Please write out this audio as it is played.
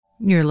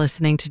You're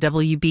listening to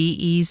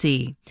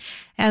WBEZ.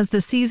 As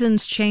the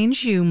seasons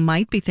change, you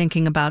might be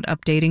thinking about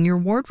updating your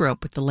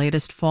wardrobe with the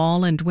latest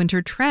fall and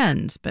winter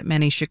trends, but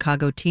many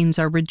Chicago teens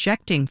are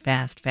rejecting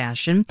fast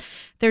fashion.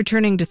 They're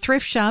turning to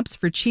thrift shops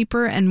for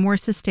cheaper and more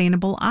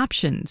sustainable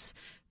options.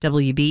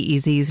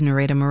 WBEZ's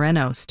Nereida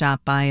Moreno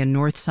stopped by a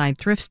Northside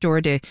thrift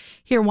store to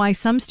hear why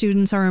some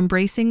students are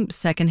embracing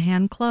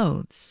secondhand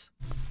clothes.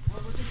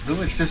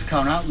 Village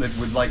Discount Outlet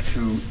would like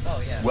to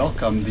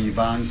welcome the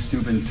Von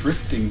Steuben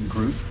Thrifting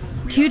Group.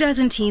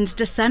 24 teens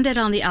descended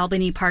on the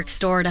Albany Park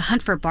store to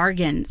hunt for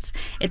bargains.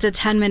 It's a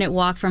 10-minute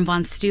walk from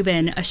Von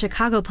Steuben, a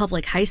Chicago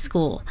public high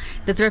school.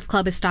 The thrift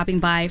club is stopping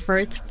by for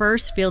its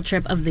first field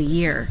trip of the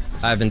year.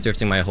 I've been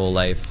thrifting my whole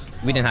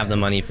life. We didn't have the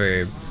money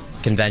for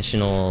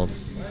conventional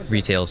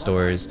retail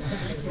stores,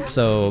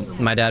 so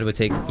my dad would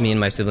take me and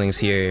my siblings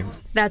here.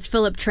 That's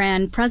Philip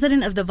Tran,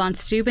 president of the Von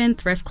Steuben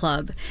Thrift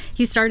Club.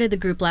 He started the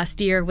group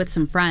last year with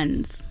some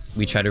friends.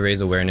 We try to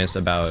raise awareness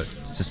about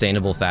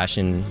sustainable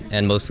fashion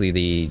and mostly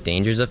the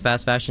dangers of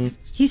fast fashion.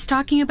 He's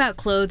talking about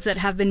clothes that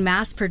have been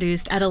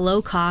mass-produced at a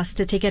low cost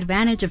to take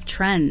advantage of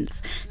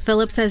trends.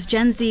 Philip says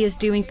Gen Z is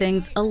doing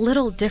things a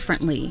little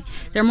differently.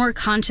 They're more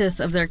conscious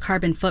of their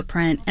carbon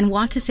footprint and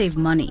want to save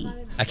money.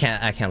 I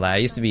can't lie. I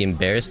used to be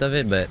embarrassed of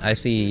it, but I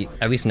see,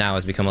 at least now,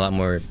 it's become a lot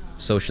more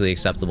socially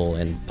acceptable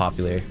and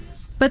popular.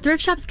 But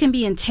thrift shops can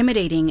be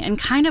intimidating and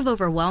kind of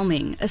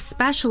overwhelming,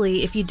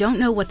 especially if you don't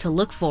know what to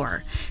look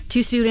for.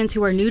 Two students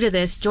who are new to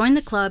this joined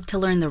the club to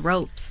learn the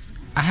ropes.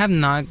 I have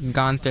not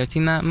gone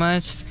thrifting that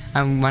much.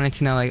 I wanted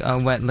to know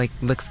what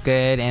looks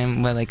good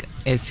and what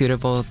is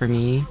suitable for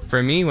me.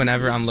 For me,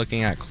 whenever I'm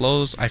looking at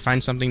clothes, I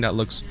find something that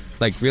looks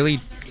really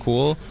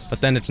cool,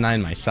 but then it's not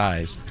in my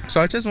size. So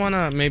I just want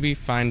to maybe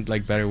find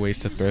better ways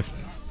to thrift.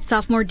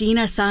 Sophomore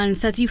Dina Sun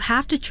says you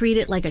have to treat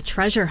it like a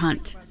treasure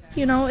hunt.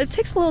 You know, it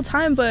takes a little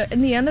time, but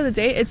in the end of the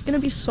day, it's going to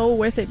be so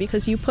worth it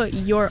because you put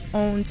your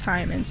own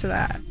time into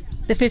that.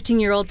 The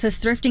 15-year-old says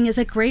thrifting is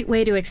a great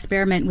way to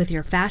experiment with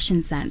your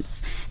fashion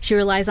sense. She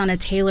relies on a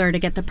tailor to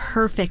get the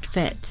perfect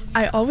fit.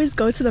 I always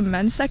go to the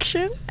men's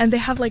section, and they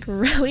have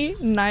really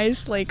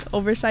nice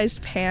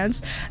oversized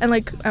pants. And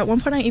at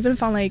one point, I even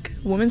found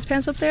women's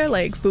pants up there,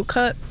 boot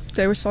cut.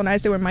 They were so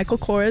nice. They were Michael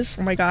Kors.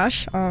 Oh my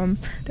gosh,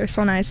 they're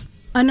so nice.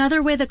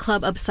 Another way the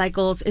club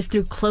upcycles is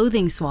through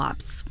clothing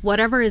swaps.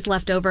 Whatever is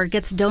left over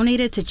gets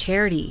donated to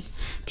charity.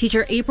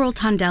 Teacher April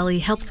Tondelli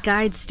helps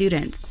guide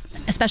students.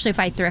 Especially if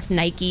I thrift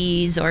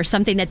Nikes or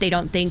something that they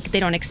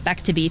don't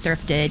expect to be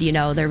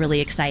thrifted, they're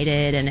really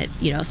excited and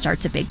it,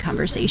 starts a big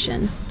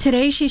conversation.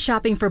 Today she's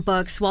shopping for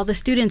books while the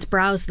students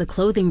browse the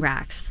clothing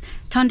racks.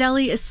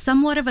 Tondelli is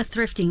somewhat of a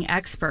thrifting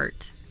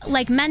expert.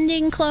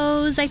 Mending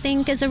clothes, I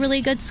think, is a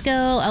really good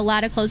skill. A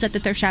lot of clothes at the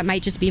thrift shop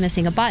might just be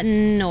missing a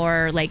button,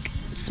 or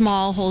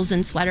small holes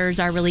in sweaters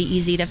are really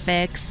easy to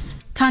fix.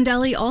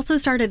 Tondelli also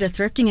started a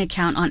thrifting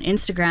account on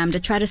Instagram to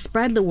try to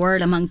spread the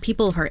word among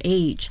people her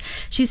age.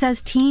 She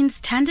says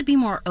teens tend to be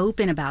more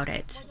open about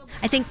it.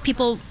 I think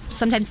people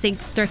sometimes think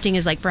thrifting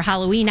is for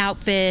Halloween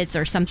outfits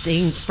or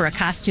something for a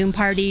costume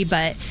party,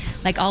 but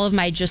all of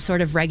my just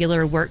sort of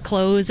regular work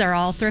clothes are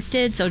all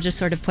thrifted, so just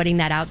sort of putting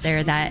that out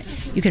there that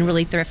you can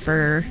really thrift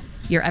for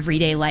your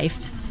everyday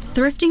life.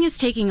 Thrifting is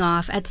taking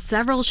off at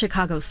several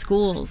Chicago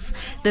schools.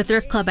 The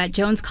Thrift Club at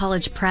Jones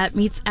College Prep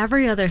meets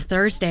every other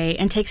Thursday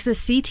and takes the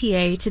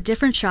CTA to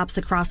different shops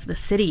across the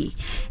city.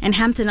 And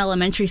Hampton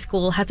Elementary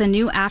School has a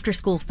new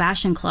after-school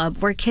fashion club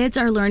where kids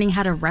are learning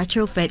how to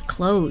retrofit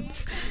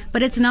clothes.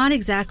 But it's not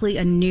exactly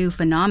a new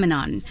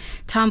phenomenon.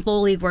 Tom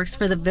Foley works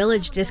for the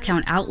Village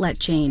Discount Outlet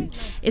chain.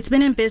 It's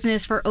been in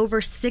business for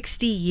over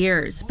 60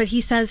 years, but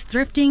he says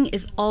thrifting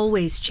is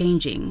always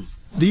changing.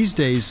 These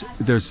days,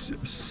 there's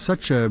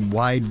such a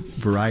wide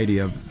variety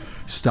of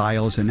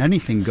styles, and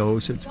anything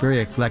goes. It's very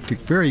eclectic,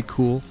 very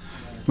cool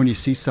when you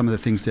see some of the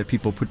things that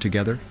people put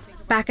together.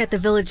 Back at the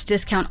Village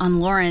Discount on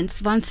Lawrence,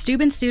 Von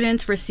Steuben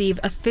students receive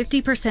a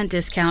 50%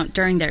 discount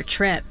during their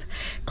trip.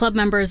 Club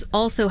members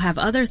also have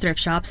other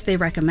thrift shops they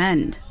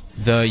recommend.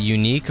 The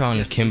Unique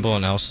on Kimball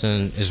and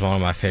Elston is one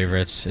of my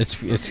favorites. It's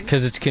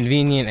because it's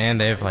convenient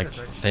and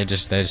they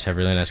just have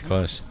really nice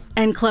clothes.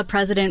 And club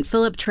president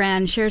Philip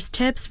Tran shares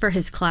tips for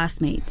his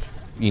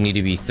classmates. You need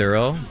to be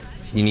thorough.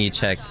 You need to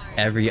check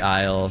every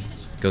aisle,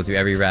 go through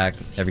every rack,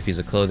 every piece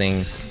of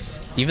clothing,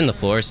 even the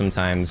floor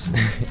sometimes,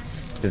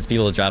 because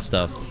people drop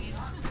stuff.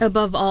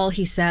 Above all,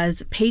 he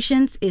says,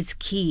 patience is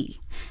key.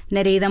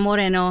 Nereida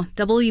Moreno,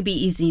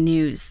 WBEZ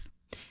News.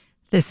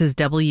 This is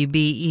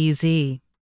WBEZ.